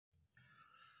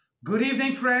Good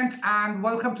evening friends and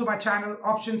welcome to my channel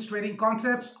options trading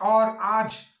concepts. और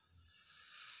आज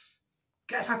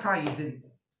कैसा था ये दिन?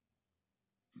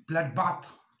 ब्लड बाथ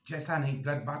जैसा नहीं,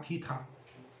 ब्लड बाथ ही था।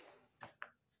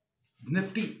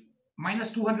 Nifty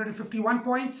 -251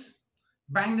 points,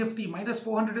 bank Nifty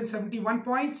 -471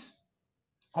 points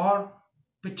और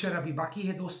पिक्चर अभी बाकी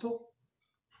है दोस्तों।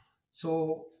 सो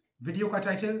वीडियो का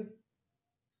title,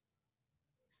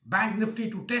 bank Nifty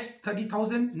to test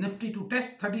 30,000, Nifty to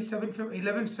test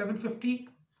 11,750।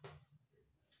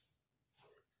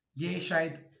 ये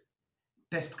शायद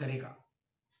टेस्ट करेगा।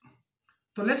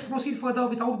 So let's proceed further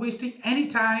without wasting any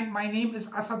time. My name is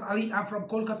Asad Ali. I'm from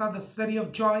Kolkata, the city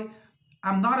of joy.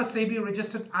 I'm not a SEBI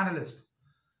registered analyst.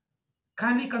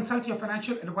 Kindly consult your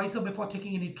financial advisor before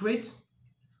taking any trades.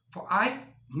 For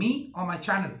me or my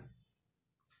channel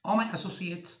or my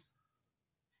associates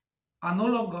are no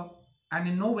longer and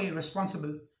in no way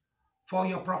responsible for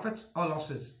your profits or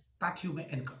losses that you may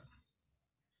incur.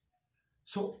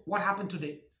 So what happened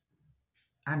today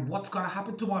and what's going to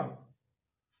happen tomorrow?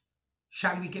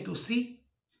 Shall we get to see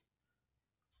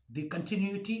the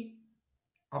continuity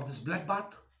of this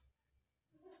bloodbath?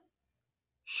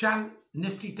 Shall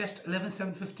Nifty test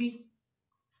 11,750?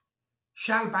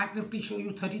 Shall Bank Nifty show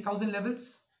you 30,000 levels?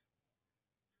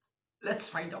 Let's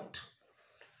find out.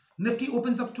 Nifty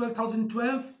opens up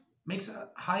 12,012, makes a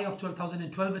high of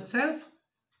 12,012 itself,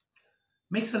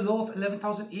 makes a low of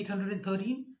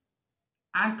 11,813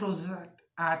 and closes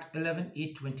at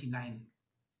 11,829.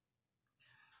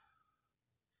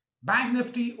 Bank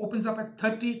Nifty opens up at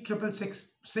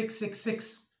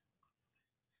 30,666,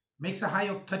 makes a high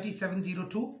of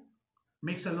 3702,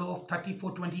 makes a low of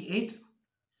 3428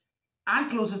 and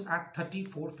closes at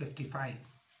 3455,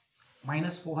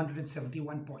 minus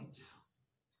 471 points.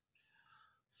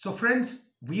 So friends,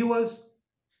 viewers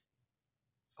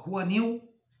who are new,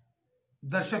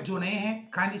 darshak jo naye hain,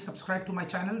 kindly subscribe to my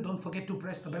channel. Don't forget to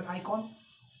press the bell icon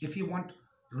if you want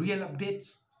real updates,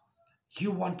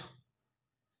 you want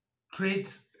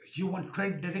trades, you want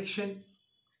trade direction,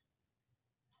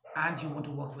 and you want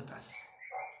to work with us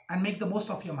and make the most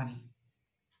of your money.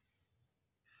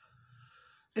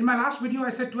 In my last video, I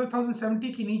said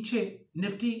 12,070 ki niche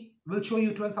Nifty will show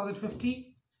you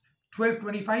 12,050,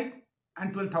 1225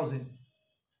 and 12,000.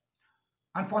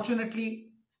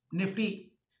 Unfortunately,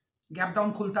 Nifty gap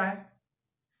down khulta hai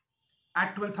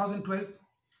at 12,012.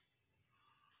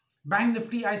 Bank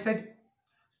Nifty, I said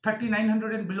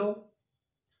 3,900 and below,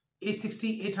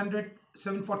 860, 800,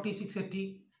 740,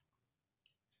 680,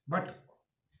 but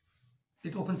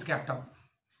it opens gap down.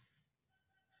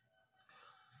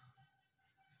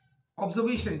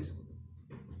 Observations: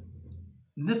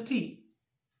 Nifty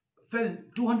fell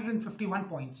 251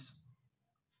 points.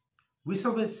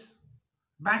 Vis-a-vis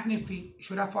Bank Nifty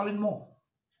should have fallen more.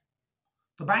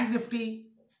 तो Bank Nifty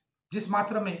जिस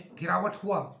मात्रा में गिरावट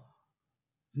हुआ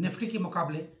Nifty के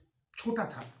मुकाबले छोटा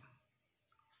था.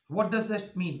 What does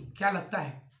that mean? क्या लगता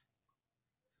है?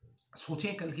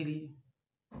 सोचें कल के लिए.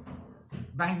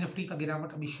 बैंक निफ्टी का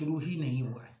गिरावट अभी शुरू ही नहीं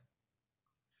हुआ है.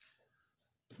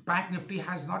 Bank Nifty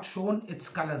has not shown its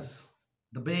colors,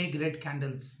 the big red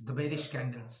candles, the bearish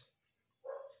candles.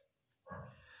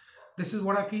 This is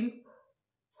what I feel.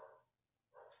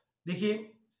 देखिए,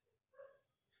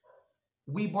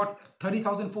 we bought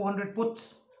 30,400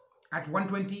 puts at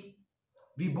 120.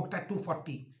 We booked at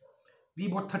 240. We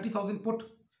bought 30,000 put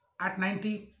at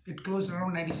 90. It closed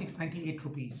around 96, 98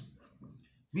 rupees.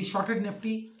 We shorted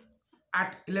Nifty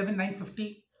at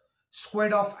 11,950,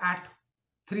 squared off at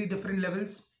three different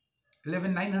levels: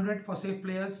 11,900 for safe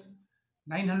players,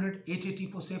 900, 880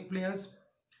 for safe players,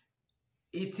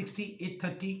 860,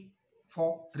 830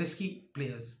 for risky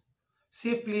players.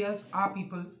 Safe players are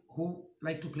people who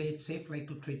like to play it safe, like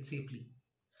to trade safely.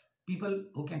 People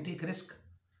who can take risk.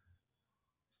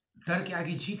 डर के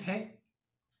आगे जीत है.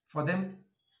 For them,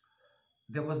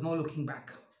 there was no looking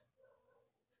back.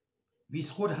 We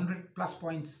scored 100 plus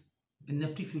points in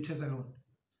Nifty futures alone.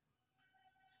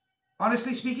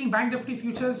 Honestly speaking, Bank Nifty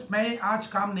futures मैं आज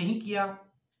काम नहीं किया,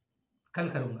 कल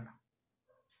करूंगा.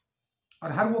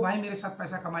 और हर वो भाई मेरे साथ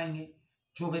पैसा कमाएंगे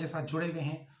जो मेरे साथ जुड़े हुए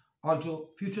हैं और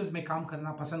जो फ्यूचर्स में काम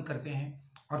करना पसंद करते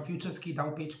हैं और फ्यूचर्स की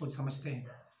दाव पेच को समझते हैं.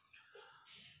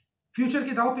 फ्यूचर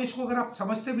की दाव पेच को अगर आप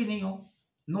समझते भी नहीं हो,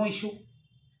 no issue,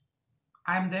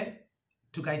 I am there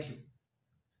to guide you.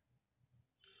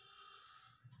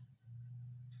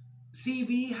 See,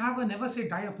 we have a never say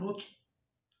die approach.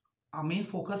 Our main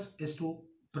focus is to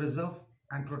preserve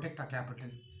and protect our capital.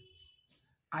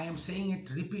 I am saying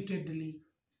it repeatedly.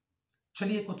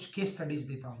 चलिए कुछ case studies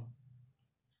देता हूं.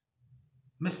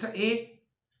 Mr. A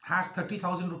has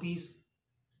 30,000 rupees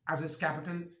as his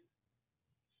capital.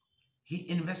 he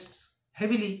invests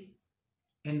heavily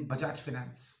in Bajaj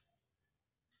Finance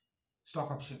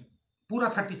stock option. Pura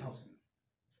 30,000.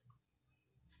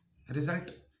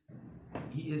 Result,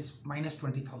 he is minus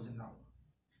 20,000 now.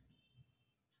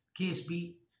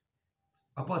 KSB,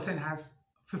 a person has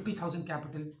 50,000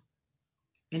 capital,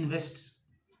 invests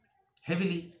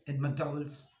heavily in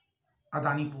McDowell's,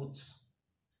 Adani Ports,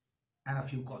 and a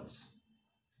few calls.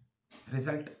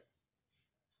 Result,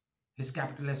 his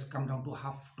capital has come down to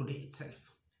half today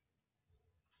itself.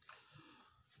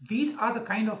 These are the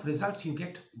kind of results you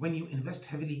get when you invest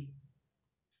heavily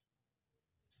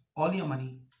all your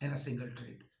money in a single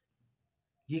trade.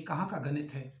 ये कहाँ का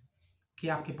गणित है कि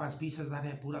आपके पास 20,000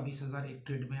 है, पूरा 20,000 एक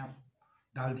ट्रेड में आप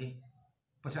डाल दें,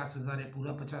 50,000 है,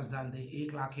 पूरा 50 डाल दें,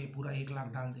 1 लाख है, पूरा 1 लाख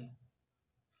डाल दें.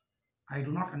 I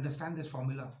do not understand this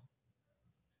formula.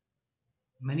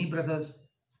 Many brothers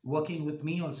working with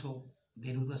me also,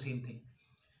 they do the same thing.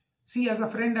 See, as a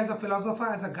friend, as a philosopher,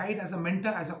 as a guide, as a mentor,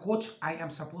 as a coach, I am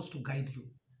supposed to guide you.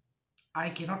 I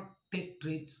cannot take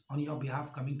trades on your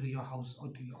behalf coming to your house or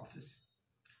to your office.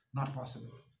 Not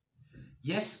possible.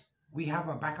 Yes, we have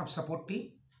a backup support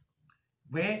team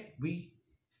where we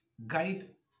guide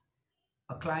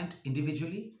a client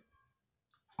individually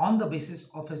on the basis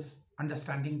of his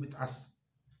understanding with us,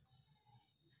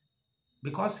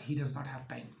 because he does not have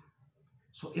time.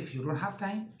 So if you don't have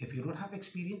time, if you don't have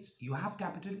experience, you have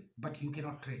capital, but you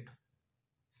cannot trade,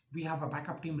 we have a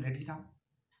backup team ready now.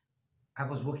 I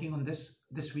was working on this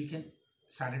weekend,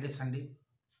 Saturday, Sunday.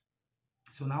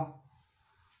 So now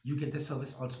you get this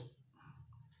service also.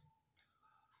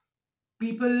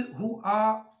 People who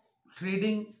are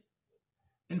trading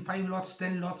in 5 lots,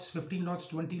 10 lots, 15 lots,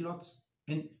 20 lots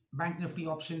in bank Nifty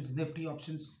options, Nifty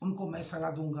options, उनको मैं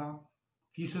सलाह दूंगा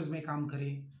futures में काम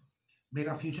करें.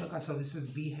 मेरा future का services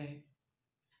भी है.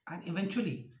 And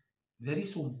eventually very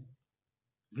soon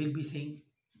we'll be saying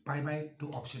bye bye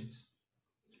to options.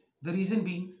 The reason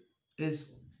being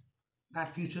is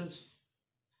that futures,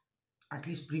 at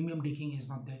least premium decaying is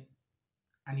not there,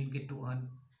 and you get to earn,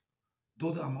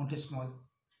 though the amount is small,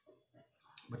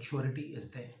 but surety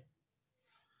is there.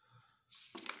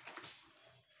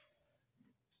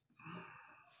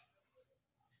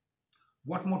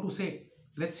 What more to say?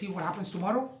 Let's see what happens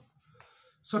tomorrow.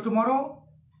 So tomorrow,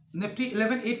 Nifty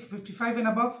 11,855 and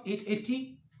above,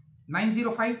 880,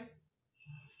 905,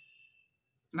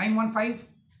 915,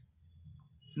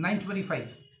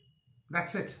 925.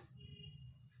 That's it.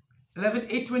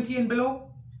 11,820 and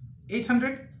below,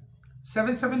 800,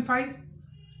 775,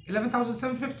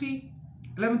 11,750,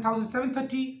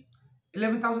 11,730,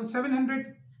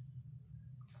 11,700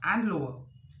 and lower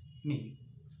maybe.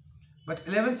 But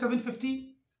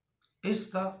 11,750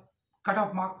 is the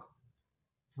cutoff mark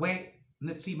where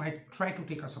Nifty might try to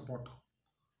take a support.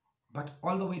 But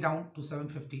all the way down to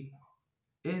 750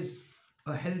 is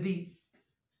a healthy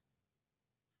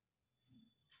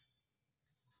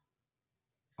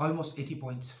almost 80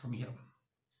 points from here.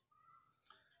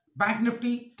 Bank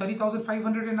Nifty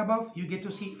 30,500 and above, you get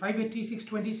to see 580,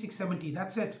 620, 670.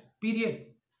 That's it. Period.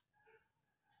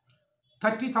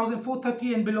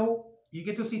 30,430 and below, you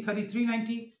get to see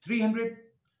 3390, 300,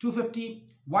 250,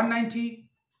 190,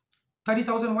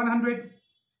 30,100,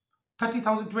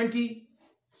 30,020,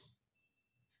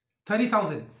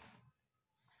 30,000.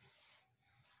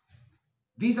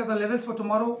 These are the levels for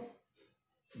tomorrow.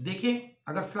 देखें,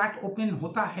 अगर flat open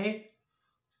होता है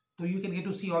तो you can get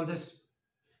to see all this.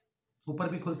 ऊपर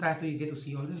भी खुलता है तो you get to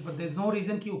see all this, but there's no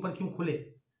reason कि ऊपर क्यों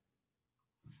खुले.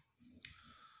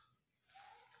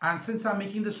 And since I'm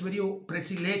making this video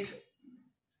pretty late,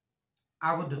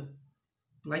 I would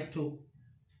like to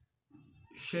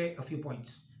share a few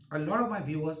points. A lot of my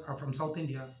viewers are from South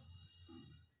India,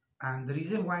 and the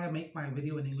reason why I make my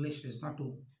video in English is not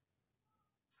to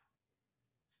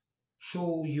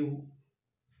show you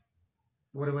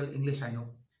whatever English I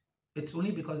know. It's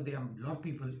only because there are a lot of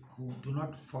people who do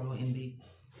not follow Hindi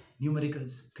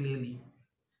numericals clearly.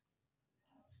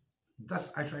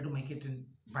 Thus, I try to make it in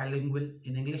bilingual,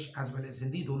 in English as well as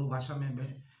Hindi. दोनों भाषा में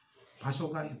मैं भाषाओं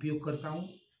का उपयोग करता हूँ,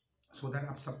 so that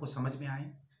आप सबको समझ में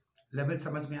आए, level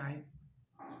समझ में आए.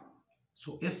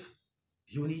 So if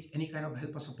you need any kind of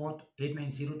help or support,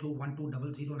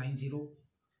 8902120090,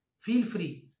 feel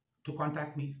free to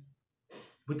contact me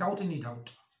without any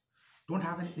doubt. Don't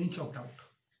have an inch of doubt.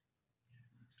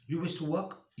 You wish to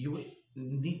work, you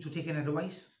need to take an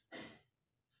advice,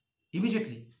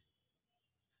 immediately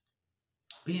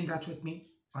be in touch with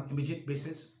me on immediate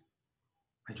basis.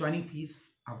 My joining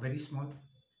fees are very small.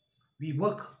 We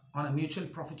work on a mutual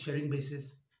profit sharing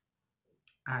basis,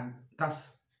 and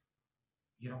thus,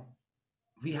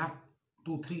 we have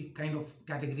 2-3 kind of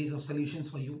categories of solutions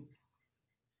for you.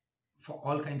 for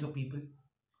all kinds of people.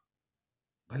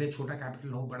 भले छोटा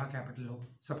capital हो, बड़ा capital हो,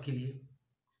 सबके लिए.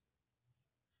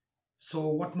 So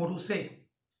what more to say?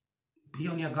 Be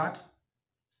on your guard.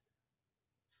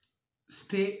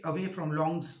 Stay away from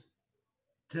longs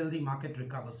till the market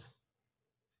recovers.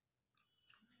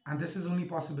 And this is only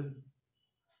possible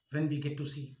when we get to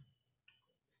see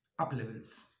up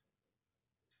levels.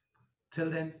 Till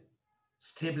then,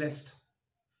 stay blessed,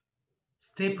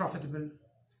 stay profitable,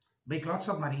 make lots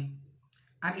of money.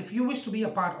 And if you wish to be a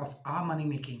part of our money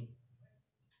making,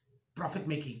 profit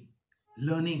making,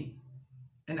 learning,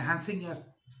 enhancing your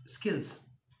skills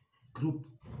group,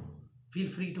 feel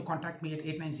free to contact me at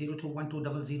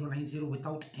 8902120090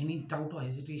 without any doubt or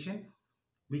hesitation.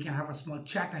 We can have a small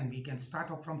chat and we can start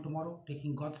off from tomorrow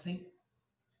taking God's name,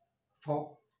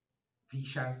 for we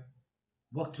shall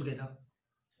work together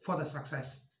for the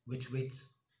success which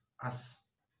waits us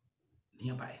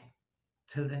nearby.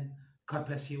 Till then, God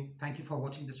bless you. Thank you for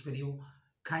watching this video.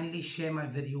 Kindly share my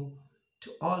video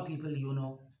to all people you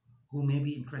know who may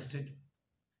be interested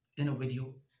in a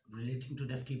video relating to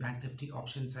Nifty, Bank Nifty,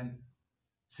 options and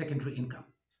secondary income.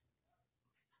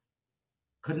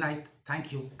 Good night.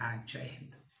 Thank you and Jai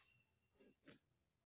Hind.